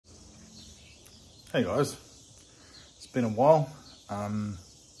Hey guys, it's been a while.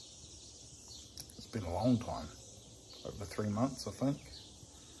 It's been a long time, over 3 months I think.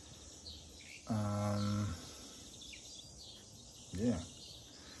 Yeah,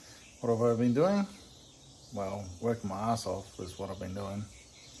 what have I been doing? Well, working my ass off is what I've been doing.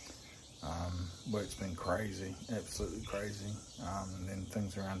 Work's been crazy, absolutely crazy. And then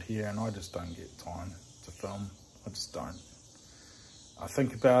things around here, and I just don't get time to film. I just don't. I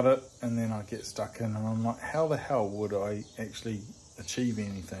think about it and then I get stuck in, and I'm like, how the hell would I actually achieve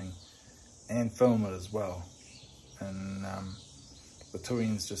anything and film it as well? And the two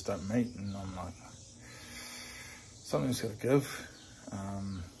ends just don't meet, and I'm like, something's got to give.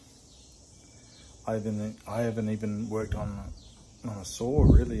 I haven't even worked on a saw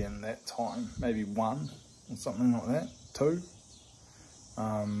really in that time, maybe one or something like that, two.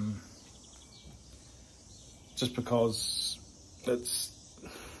 Just because it's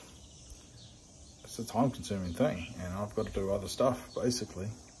a time-consuming thing, and I've got to do other stuff basically.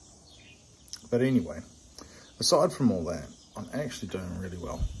 But anyway, aside from all that, I'm actually doing really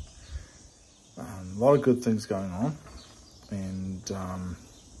well. A lot of good things going on, and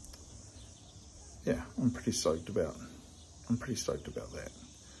yeah, I'm pretty stoked about that.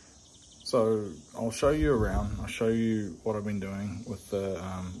 So I'll show you around. I'll show you what I've been doing with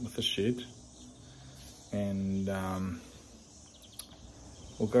the shed, and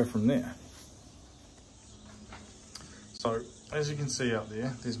we'll go from there. So as you can see out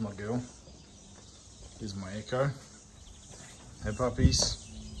there, there's my girl. There's my Echo. Hey puppies.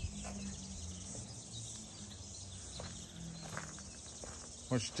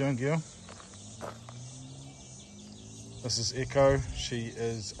 What you doing, girl? This is Echo. She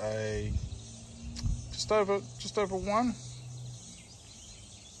is a just over 1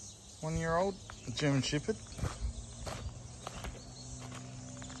 year old German Shepherd.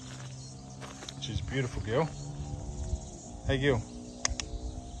 She's a beautiful girl. Hey girl,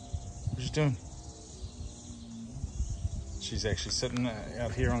 what you doing? She's actually sitting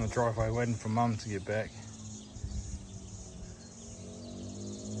out here on the driveway waiting for Mum to get back.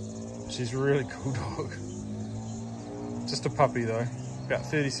 She's a really cool dog. Just a puppy though, about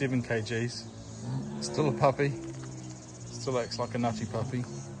 37 kgs. Still a puppy, still acts like a nutty puppy.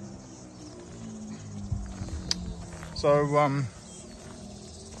 So I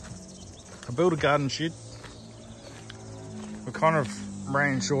built a garden shed. We kind of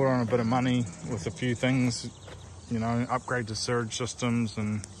ran short on a bit of money with a few things, you know, upgrade to surge systems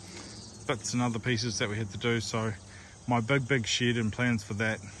and bits and other pieces that we had to do. So my big shed and plans for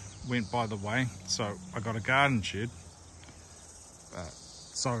that went by the way. So I got a garden shed,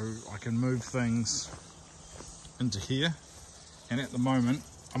 so I can move things into here. And at the moment,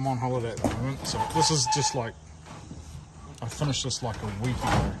 I'm on holiday at the moment. So this is just like, I finished this like a week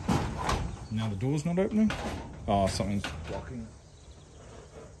ago. Now the door's not opening. Oh, something's blocking it.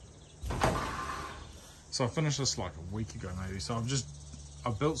 So I finished this like a week ago maybe. So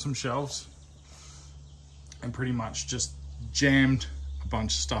I've built some shelves and pretty much just jammed a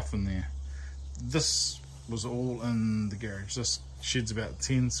bunch of stuff in there. This was all in the garage. This shed's about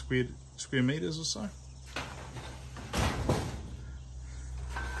 10 square meters or so.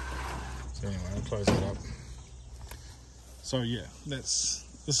 So anyway, I'll close that up. So yeah, this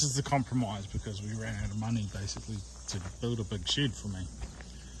is the compromise, because we ran out of money basically to build a big shed for me.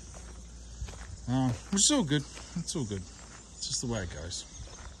 Which is all good. It's all good. It's just the way it goes.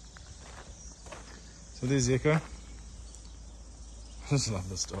 So there's Echo. I just love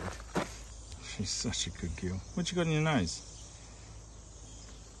this dog. She's such a good girl. What you got in your nose?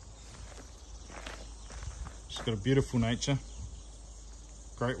 She's got a beautiful nature.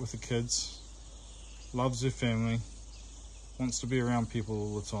 Great with the kids. Loves her family. Wants to be around people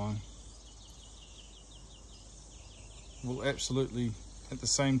all the time. Will absolutely, at the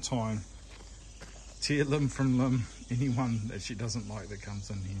same time, tear limb from limb anyone that she doesn't like that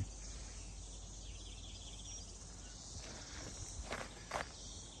comes in here.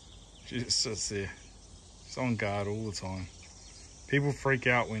 She just sits there. She's on guard all the time. People freak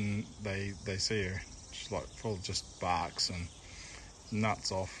out when they see her. She's like full of just barks and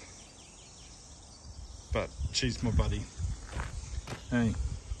nuts off. But she's my buddy. Hey.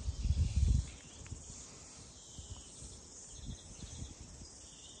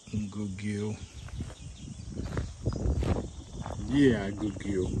 Good girl. Yeah, good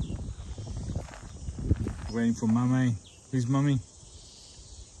girl. Waiting for Mummy. Who's Mummy?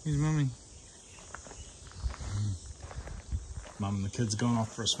 Who's Mummy? Mum and the kids gone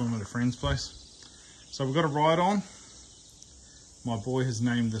off for a swim at a friend's place. So we've got a ride on. My boy has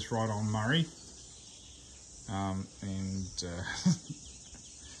named this ride on Murray.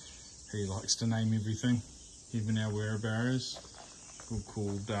 He likes to name everything, even our wearer barrows. We're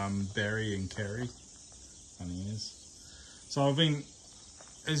called Barry and Carrie. Funny is. So I've been,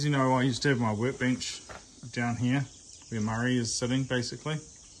 as you know, I used to have my workbench down here where Murray is sitting basically.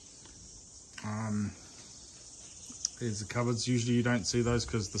 There's the cupboards. Usually you don't see those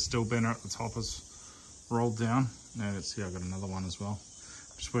because the steel banner at the top is rolled down. Now let's see, I've got another one as well.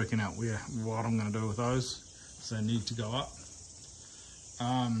 Just working out what I'm going to do with those, so they need to go up.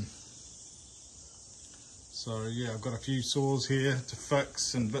 So yeah, I've got a few saws here to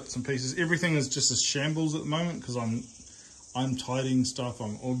fix and bits and pieces. Everything is just a shambles at the moment because I'm tidying stuff,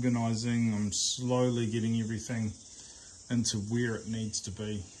 I'm organising, I'm slowly getting everything into where it needs to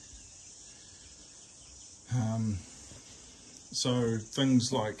be. So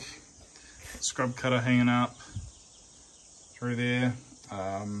things like scrub cutter hanging up through there,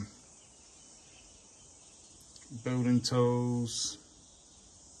 building tools,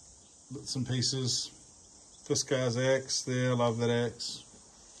 bits and pieces. This guy's axe there, I love that axe.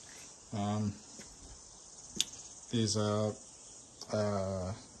 There's a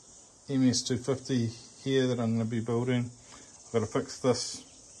MS250 here that I'm going to be building. I've got to fix this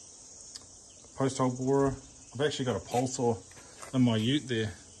post hole borer. I've actually got a pole saw in my ute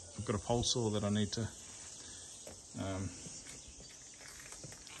there. I've got a pole saw that I need to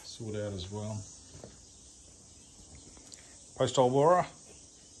sort out as well. Post hole borer.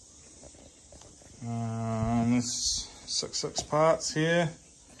 There's 6 parts here.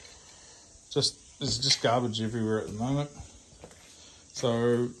 There's just garbage everywhere at the moment.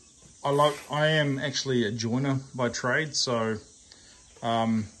 So I am actually a joiner by trade, so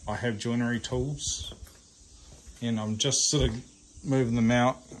I have joinery tools, and I'm just sort of moving them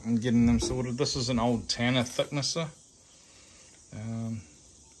out and getting them sorted. This is an old Tanner thicknesser.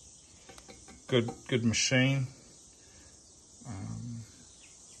 Good machine.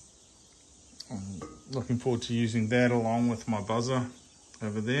 I'm looking forward to using that along with my buzzer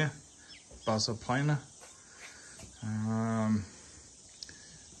over there, buzzer planer.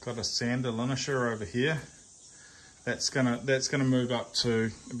 Got a sander linisher over here. That's gonna move up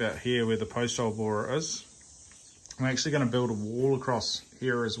to about here where the post hole borer is. I'm actually going to build a wall across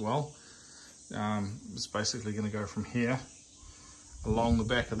here as well. It's basically going to go from here along the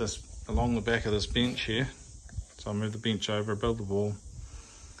back of this bench here. So I'll move the bench over, build the wall,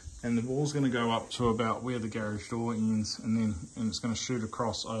 and the wall's going to go up to about where the garage door ends, and it's going to shoot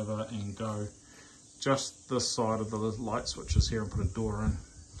across over and go just this side of the light switches here and put a door in,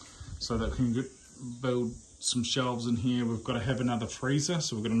 so that we can build some shelves in here. We've got to have another freezer,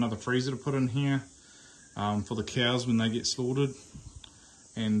 so we've got another freezer to put in here for the cows when they get slaughtered,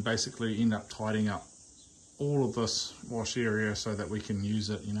 and basically end up tidying up all of this wash area so that we can use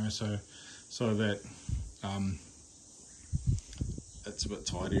it, you know, so that it's a bit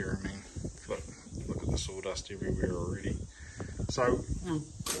tidier. I mean, look at the sawdust everywhere already. So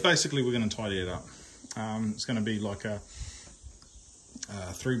basically we're going to tidy it up. It's going to be like a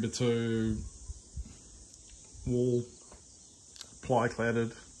 3x2 wall, ply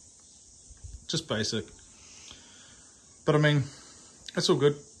cladded, just basic. But I mean, it's all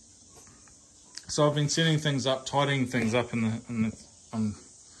good. So I've been setting things up, tidying things up I'm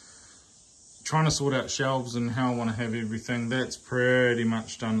trying to sort out shelves and how I want to have everything. That's pretty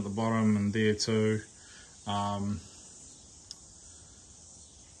much done at the bottom and there too.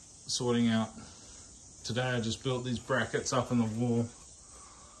 Sorting out, today I just built these brackets up in the wall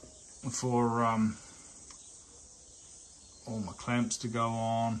for all my clamps to go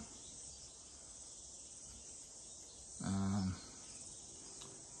on.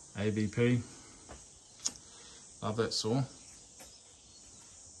 ABP, love that saw.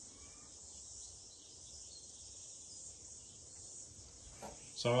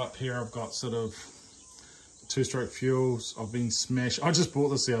 So up here I've got sort of 2-stroke fuels. I've been I just bought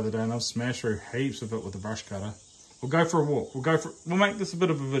this the other day and I've smashed through heaps of it with a brush cutter. We'll go for a walk. We'll make this a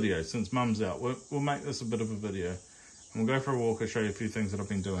bit of a video since Mum's out. We'll make this a bit of a video. And we'll go for a walk and show you a few things that I've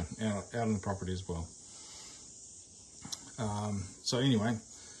been doing out on the property as well. So anyway,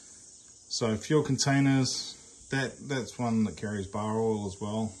 so fuel containers, that's one that carries bar oil as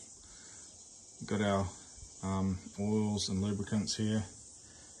well. We've got our oils and lubricants here.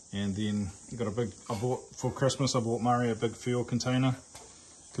 And then got for Christmas I bought Murray a big fuel container,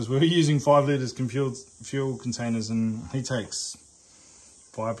 because we were using 5 litres fuel containers, and he takes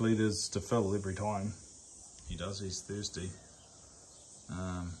 5 litres to fill every time. He does, he's thirsty.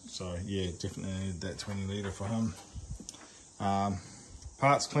 So yeah, definitely need that 20 litre for him.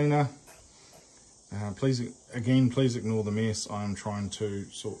 Parts cleaner. Please ignore the mess. I'm trying to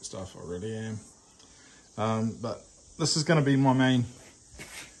sort stuff, I really am. But this is going to be my main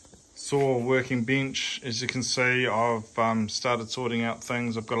saw working bench. As you can see, I've started sorting out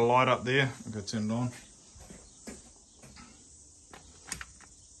things. I've got a light up there. I've got to turn it on.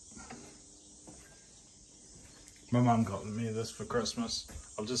 My mum got me this for Christmas.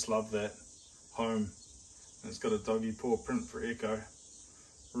 I just love that. Home. And it's got a doggy paw print for Echo.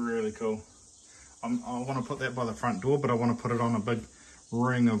 Really cool. I want to put that by the front door, but I want to put it on a big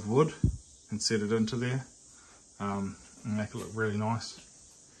ring of wood and set it into there. And make it look really nice.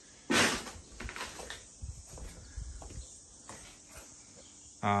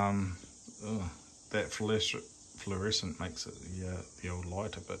 That fluorescent makes it the old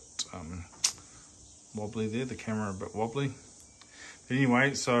light a bit wobbly there, the camera a bit wobbly. But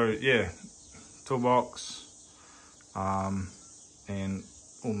anyway, so yeah, toolbox, and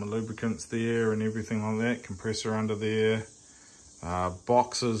all my lubricants there and everything like that, compressor under there,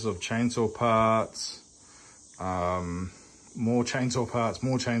 boxes of chainsaw parts, more chainsaw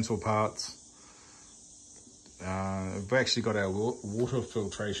parts. We've actually got our water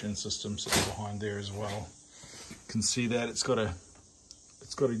filtration system sitting behind there as well. You can see that it's got a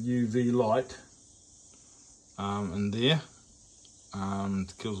UV light in there.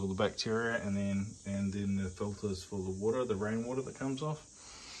 It kills all the bacteria, and then the filters for the water, the rainwater that comes off.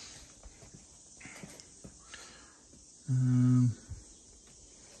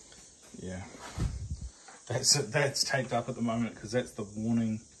 Yeah, that's taped up at the moment because that's the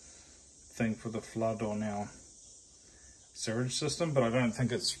warning thing for the flood on our sewage system, but I don't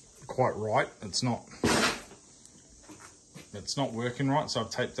think it's quite right. It's not working right, so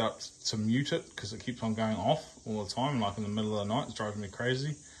I've taped up to mute it because it keeps on going off all the time, like in the middle of the night. It's driving me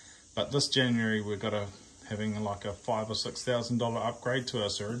crazy. But this January we're having like a $5,000 or $6,000 upgrade to our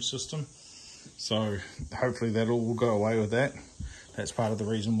sewage system, so hopefully that'll all go away with that. That's part of the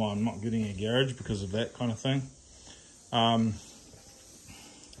reason why I'm not getting a garage, because of that kind of thing.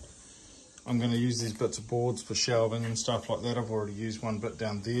 I'm going to use these bits of boards for shelving and stuff like that. I've already used one bit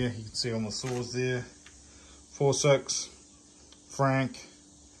down there. You can see on the saws there. 4.6 Frank,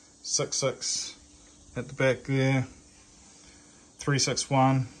 6.6 at the back there,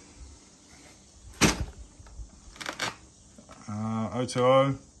 361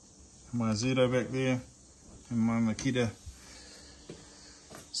 020, my Zeto back there, and my Makita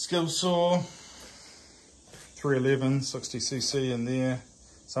skill saw, 311 60cc in there.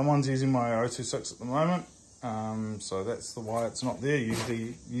 Someone's using my 026 at the moment, so that's why it's not there.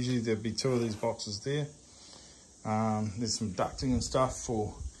 Usually there'd be two of these boxes there. There's some ducting and stuff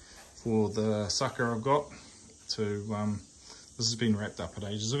for the sucker I've got to. This has been wrapped up at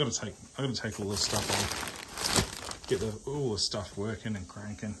ages. I've got to take all this stuff off, get all the stuff working and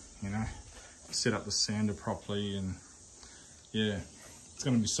cranking. You know, set up the sander properly, and yeah, it's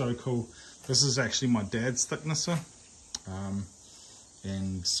going to be so cool. This is actually my dad's thicknesser.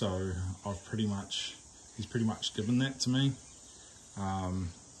 And so he's pretty much given that to me.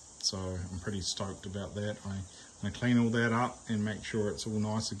 So I'm pretty stoked about that. I'm going to clean all that up and make sure it's all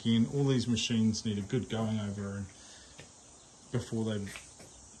nice again. All these machines need a good going over and before they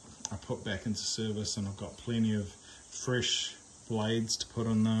are put back into service, and I've got plenty of fresh blades to put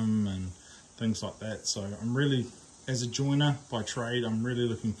on them and things like that. So I'm really, as a joiner by trade, I'm really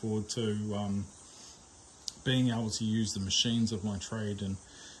looking forward to being able to use the machines of my trade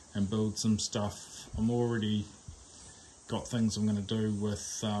and build some stuff. I'm already got things I'm going to do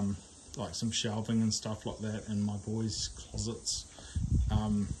with like some shelving and stuff like that in my boys' closets.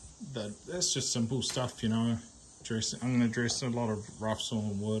 That's just simple stuff, you know. I'm going to dress a lot of rough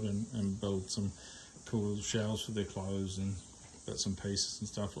sawn wood and build some cool shelves for their clothes and bits and pieces and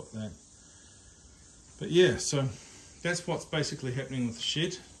stuff like that. But yeah, so that's what's basically happening with the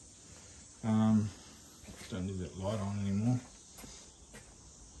shed. Don't need that light on anymore.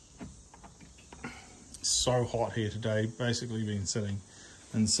 It's so hot here today. Basically been sitting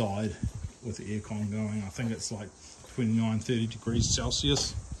inside with the aircon going. I think it's like 29-30 degrees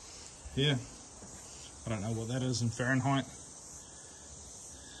Celsius here. I don't know what that is in Fahrenheit.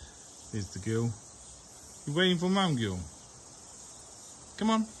 There's the girl. You're waiting for mum, girl. Come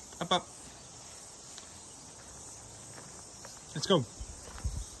on, up. Let's go.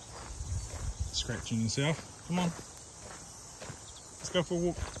 Scratching yourself. Come on. Let's go for a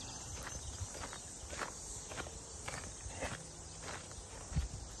walk.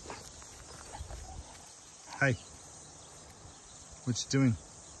 Hey. What you doing?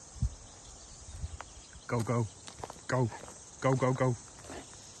 Go, go. Go. Go, go, go.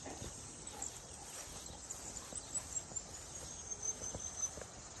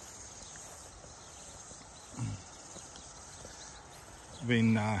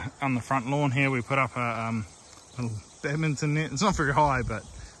 Been on the front lawn here, we put up a little badminton net. It's not very high, but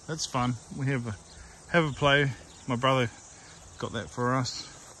that's fun. We have a play. My brother got that for us.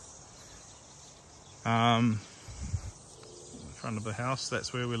 In front of the house,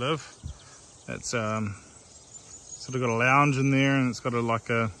 that's where we live. That's sort of got a lounge in there, and it's got like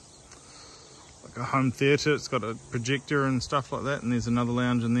a home theatre. It's got a projector and stuff like that, and there's another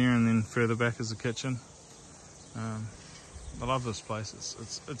lounge in there, and then further back is the kitchen. I love this place.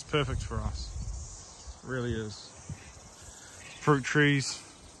 It's perfect for us. It really is. Fruit trees.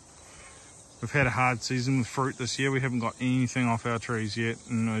 We've had a hard season with fruit this year. We haven't got anything off our trees yet,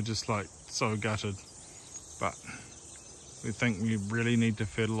 and we're just like so gutted. But we think we really need to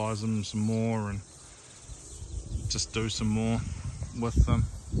fertilise them some more and just do some more with them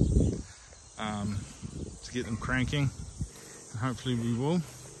to get them cranking, and hopefully we will.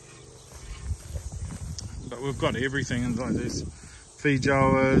 But we've got everything in like these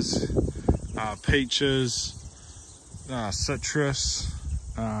feijoas, peaches, citrus,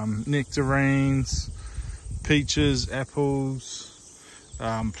 nectarines, peaches, apples,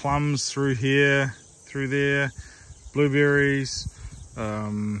 plums through here, through there, blueberries,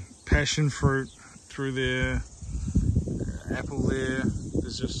 passion fruit through there, apple there.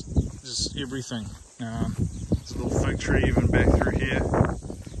 There's just everything. There's a little fig tree even back through here.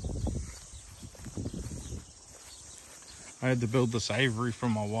 I had to build this aviary for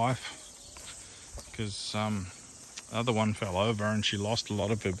my wife because the other one fell over and she lost a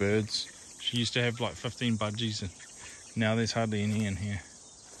lot of her birds. She used to have like 15 budgies, and now there's hardly any in here.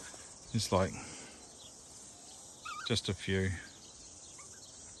 It's like just a few.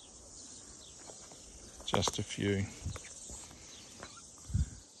 Just a few.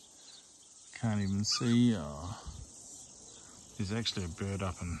 Can't even see. There's actually a bird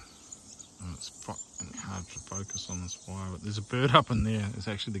up in. It's fucking hard to focus on this wire, but there's a bird up in there. It's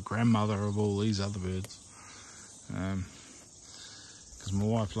actually the grandmother of all these other birds. Because my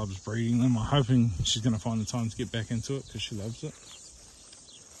wife loves breeding them. I'm hoping she's going to find the time to get back into it because she loves it.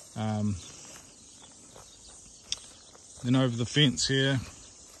 Then over the fence here,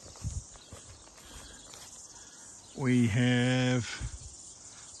 we have,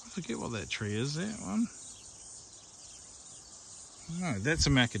 I forget what that tree is, that one? No, that's a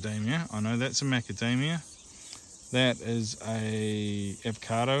macadamia. I know that's a macadamia. That is a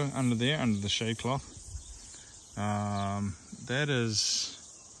avocado under there, under the shade cloth. That is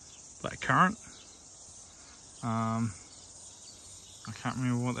blackcurrant. I can't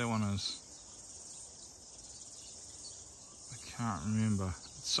remember what that one is. I can't remember.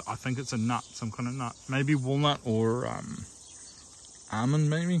 I think it's a nut, some kind of nut. Maybe walnut or almond,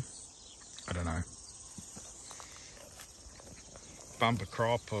 maybe? I don't know. Bumper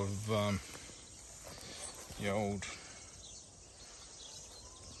crop of the old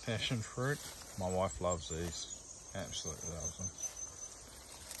passion fruit. My wife loves these. Absolutely loves them.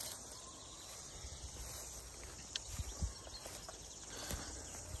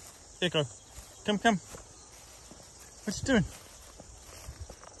 Echo, come. What you doing?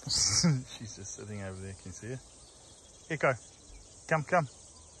 She's just sitting over there, can you see her? Echo, come.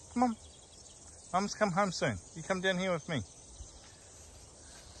 Come on. Mum's come home soon. You come down here with me.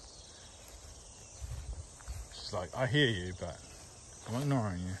 She's like, I hear you, but I'm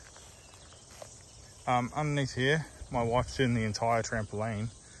ignoring you. Underneath here, my wife turned the entire trampoline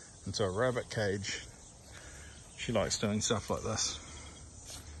into a rabbit cage. She likes doing stuff like this.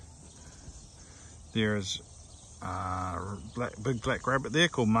 There is a big black rabbit there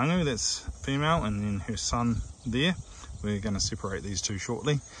called Mangu, that's female, and then her son there. We're going to separate these two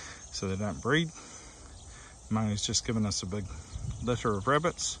shortly so they don't breed. Mangu's just given us a big litter of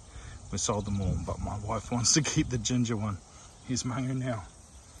rabbits. We sold them all, but my wife wants to keep the ginger one. Here's Mangu now.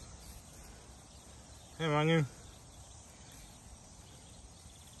 Hey Mangu.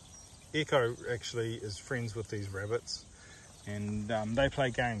 Echo actually is friends with these rabbits, and they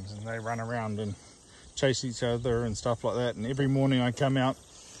play games and they run around and chase each other and stuff like that. And every morning I come out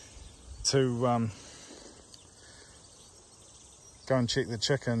to go and check the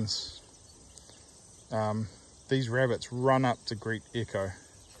chickens. These rabbits run up to greet Echo.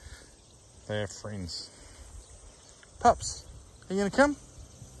 They are friends. Pups, are you gonna come?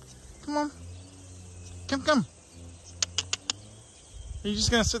 Come on. Come. Are you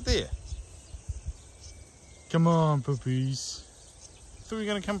just gonna sit there? Come on, puppies. I thought we were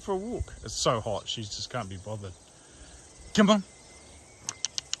gonna come for a walk. It's so hot, she just can't be bothered. Come on.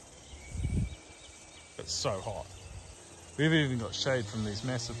 It's so hot. We've even got shade from these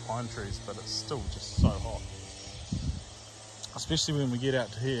massive pine trees, but it's still just so hot. Especially when we get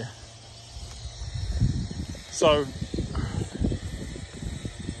out to here. So,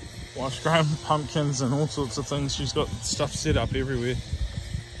 wife's growing pumpkins and all sorts of things. She's got stuff set up everywhere.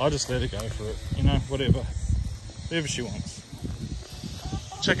 I just let her go for it, you know, whatever she wants.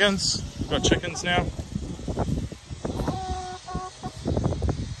 Chickens, we've got chickens now.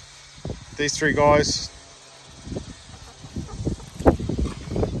 These 3 guys.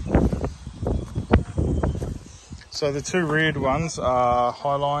 So the 2 red ones are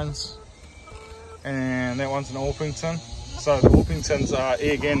Highlines, and that one's an Orpington. So the Orpingtons are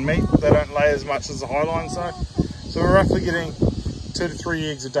egg and meat. They don't lay as much as the Highlines though. So we're roughly getting 2 to 3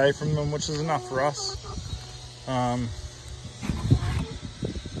 eggs a day from them, which is enough for us. We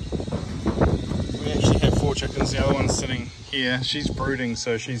actually have 4 chickens. The other one's sitting here. She's brooding,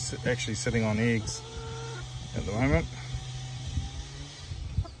 so she's actually sitting on eggs at the moment.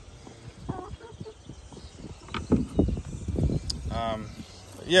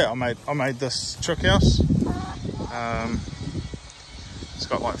 Yeah, I made this chook house. It's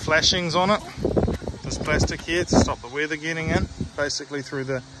got like flashings on it. This plastic here to stop the weather getting in, basically through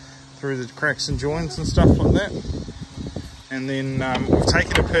the cracks and joints and stuff like that. And then we've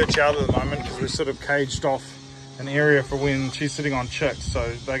taken a perch out at the moment because we've sort of caged off an area for when she's sitting on chicks,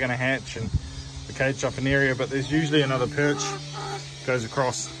 so they're going to hatch, and we caged off an area. But there's usually another perch goes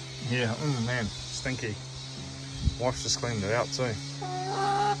across here. Oh man, stinky. Wife's just cleaned it out too.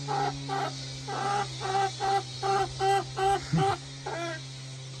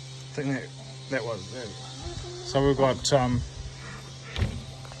 I think that was it. So we've got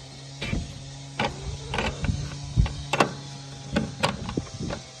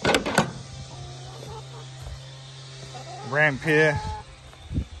ramp here,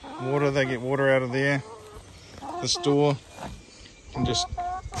 water, they get water out of there. This door can just,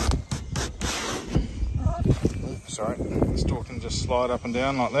 sorry, this door can just slide up and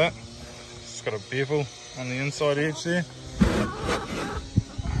down like that. It's got a bevel on the inside edge there.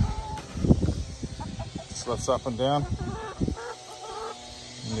 Lifts up and down,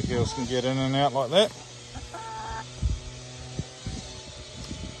 and the girls can get in and out like that.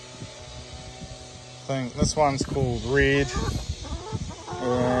 This one's called Red,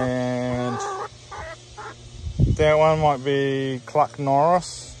 and that one might be Cluck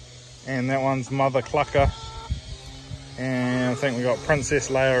Norris, and that one's Mother Clucker, and I think we got Princess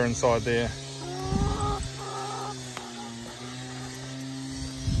Leia inside there.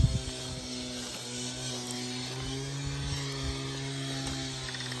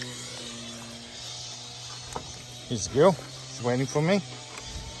 Here's the girl. She's waiting for me.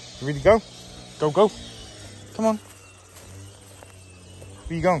 You ready to go? Go, go. Come on.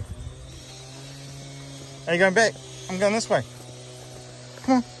 Where you going? Are you going back? I'm going this way.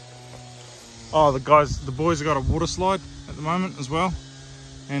 Come on. Oh, the boys have got a water slide at the moment as well.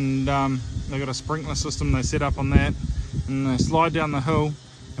 And they've got a sprinkler system they set up on that. And they slide down the hill.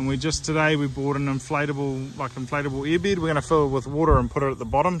 And today we bought an inflatable airbed. We're going to fill it with water and put it at the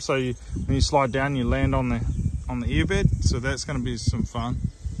bottom. So when you slide down, you land on the airbed, so that's going to be some fun.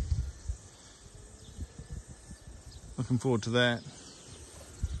 Looking forward to that.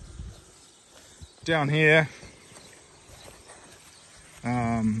 Down here,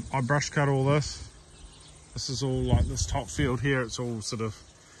 I brush cut all this. This is all like this top field here, it's all sort of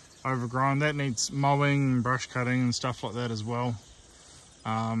overgrown. That needs mowing and brush cutting and stuff like that as well.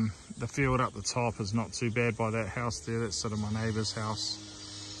 The field up the top is not too bad by that house there. That's sort of my neighbour's house.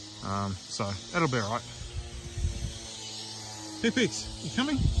 So that'll be alright. Pipix, you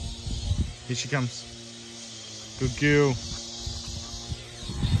coming? Here she comes. Good girl.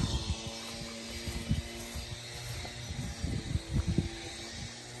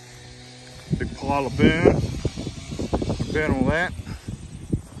 Big pile of burn. Burn all that.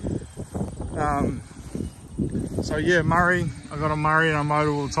 So yeah, Murray. I got a Murray and I mowed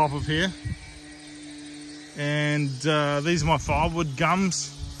all the top of here. And these are my firewood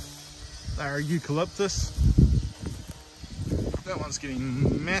gums. They're eucalyptus. That one's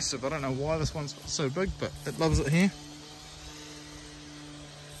getting massive. I don't know why this one's so big, but it loves it here.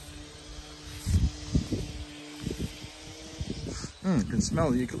 You can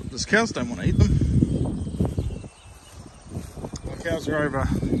smell the eucalyptus. Cows don't want to eat them. The cows are over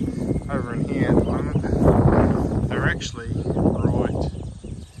in here at the moment. They're actually right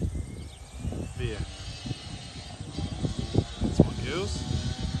there. That's my girls.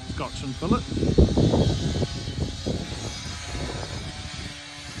 Scotch and fillet.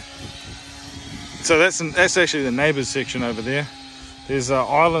 So that's actually the neighbours section over there. There's an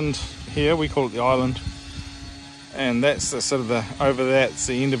island here, we call it the island, and that's the sort of over that's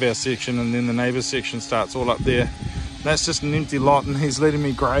the end of our section, and then the neighbours section starts all up there. That's just an empty lot, and he's letting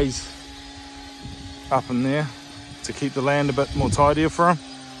me graze up in there to keep the land a bit more tidier for him.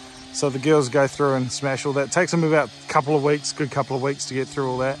 So the girls go through and smash all that. It takes them about a couple of weeks, good couple of weeks to get through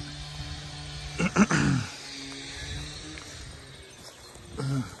all that.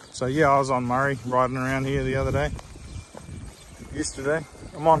 So yeah, I was on Murray riding around here the other day. Yesterday.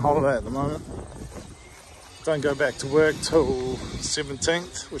 I'm on holiday at the moment. Don't go back to work till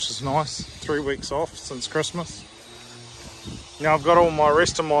 17th, which is nice. 3 weeks off since Christmas. Now I've got all my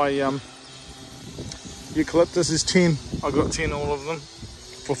rest of my eucalyptus is 10. I got 10 all of them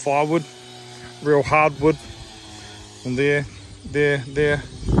for firewood, real hardwood. And there. You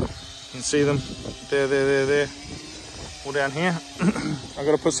can see them. There. All down here. I've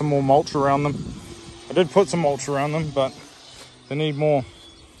got to put some more mulch around them. I did put some mulch around them, but they need more.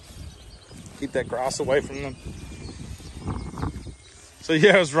 Keep that grass away from them. So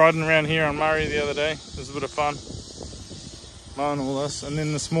yeah, I was riding around here on Murray the other day. It was a bit of fun. Mowing all this. And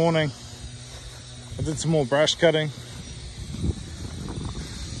then this morning, I did some more brush cutting.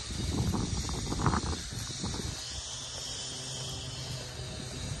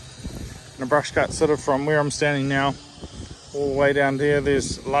 And a brush cut sort of from where I'm standing now, all the way down there.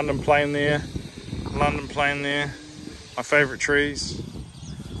 There's London Plain there, London Plain there. My favourite trees.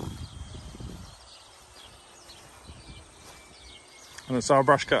 And it's our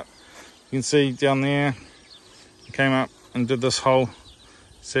brush cut. You can see down there, I came up and did this whole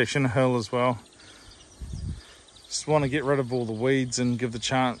section of hill as well. Just want to get rid of all the weeds and give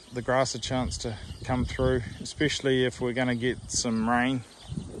the grass a chance to come through, especially if we're going to get some rain.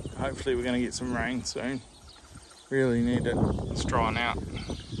 Hopefully we're going to get some rain soon. Really need it. It's drying out.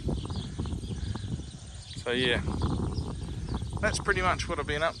 So yeah, that's pretty much what I've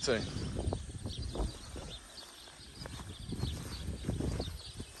been up to.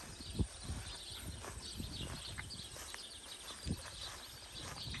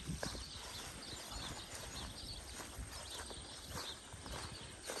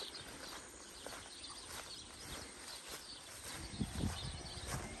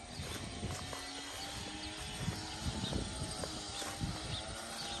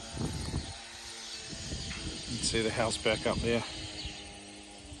 See the house back up there.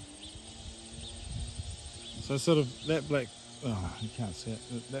 So sort of that black, oh you can't see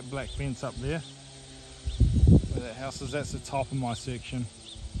it, that black fence up there where that house is, that's the top of my section.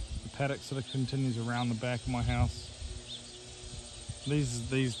 The paddock sort of continues around the back of my house.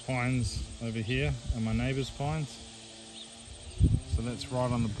 These pines over here are my neighbour's pines, so that's right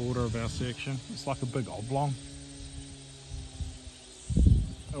on the border of our section. It's like a big oblong.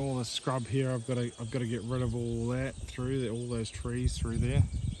 All the scrub here, I've got to get rid of all that through there, all those trees through there.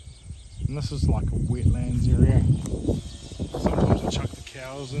 And this is like a wetlands area. Sometimes I chuck the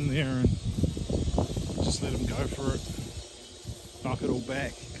cows in there and just let them go for it. Knock it all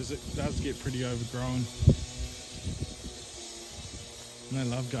back because it does get pretty overgrown. And they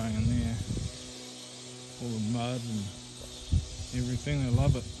love going in there. All the mud and everything, they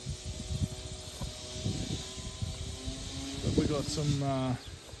love it. But we got some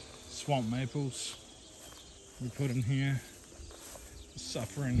swamp maples we put in here.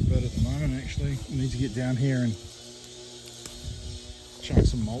 Suffering a bit at the moment actually. We need to get down here and chuck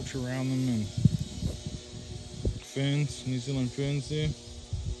some mulch around them and ferns, New Zealand ferns there.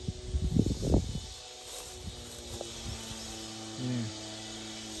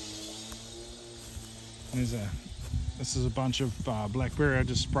 Yeah. This is a bunch of blackberry. I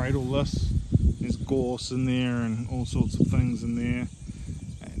just sprayed all this. There's gorse in there and all sorts of things in there.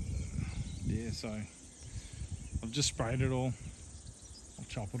 And yeah, so I've just sprayed it all. I'll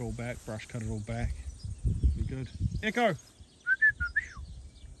chop it all back, brush cut it all back. Be good. Echo!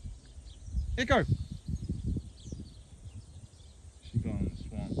 Echo! She's gone in the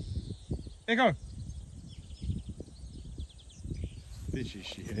swamp. Echo! There she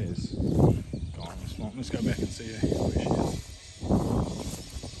is. Gone in the swamp. Let's go back and see her where she is.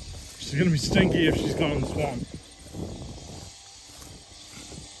 She's going to be stinky if she's gone in the swamp.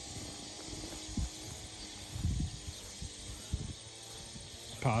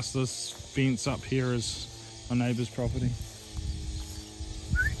 Past this fence up here is my neighbour's property.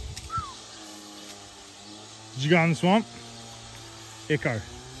 Did you go in the swamp? Echo.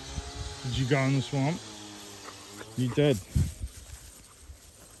 Did you go in the swamp? You did.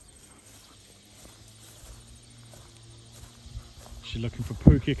 She's looking for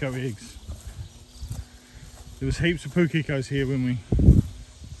pukeko eggs. There was heaps of pukekos here when we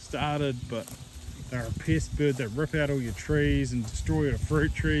started, but they're a pest bird. They rip out all your trees and destroy your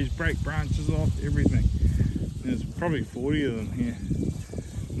fruit trees, break branches off, everything. There's probably 40 of them here,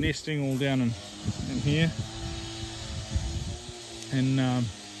 nesting all down in here. And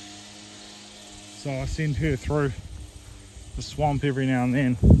so I send her through the swamp every now and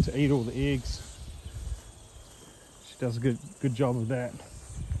then to eat all the eggs. She does a good job of that.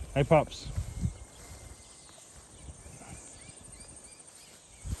 Hey pups.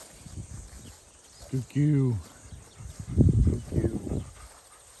 Go.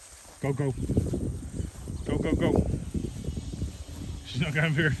 Go. She's not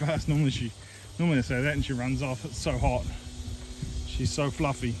going very fast. Normally I say that and she runs off. It's so hot. She's so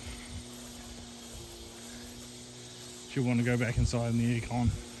fluffy. She'll want to go back inside in the aircon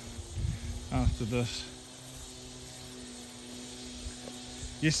after this.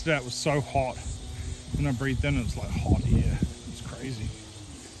 Yesterday it was so hot. When I breathed in, it was like hot air. It's crazy.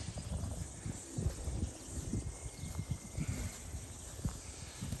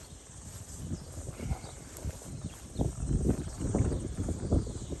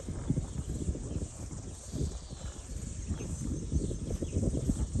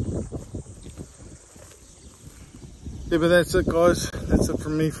 Yeah, but that's it guys, that's it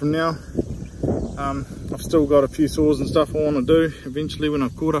from me from now. I've still got a few saws and stuff I want to do eventually when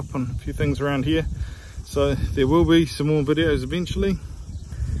I've caught up on a few things around here, so there will be some more videos eventually,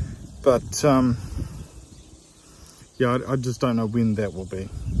 but yeah, I just don't know when that will be.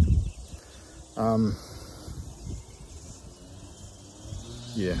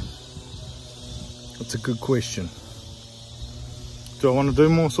 Yeah, that's a good question. Do I want to do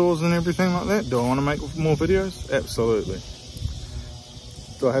more saws and everything like that? Do I want to make more videos? Absolutely.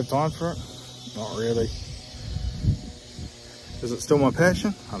 Do I have time for it? Not really. Is it still my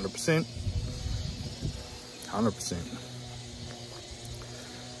passion? 100%. 100%.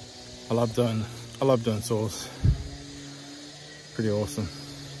 I love doing saws. Pretty awesome.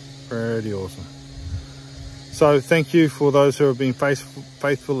 Pretty awesome. So thank you for those who have been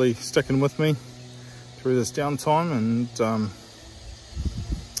faithfully sticking with me through this downtime, and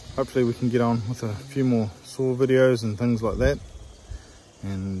hopefully we can get on with a few more saw videos and things like that,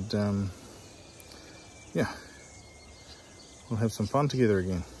 and yeah, we'll have some fun together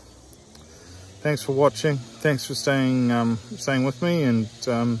again. Thanks for watching, thanks for staying with me, and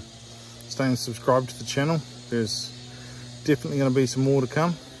staying subscribed to the channel. There's definitely going to be some more to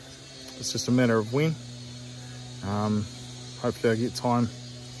come. It's just a matter of when. Hopefully I get time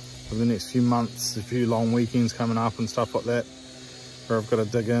over the next few months, a few long weekends coming up and stuff like that, where I've got to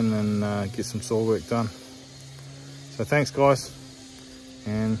dig in and get some saw work done. So thanks guys,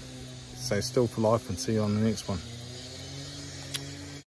 and stay still for life, and see you on the next one.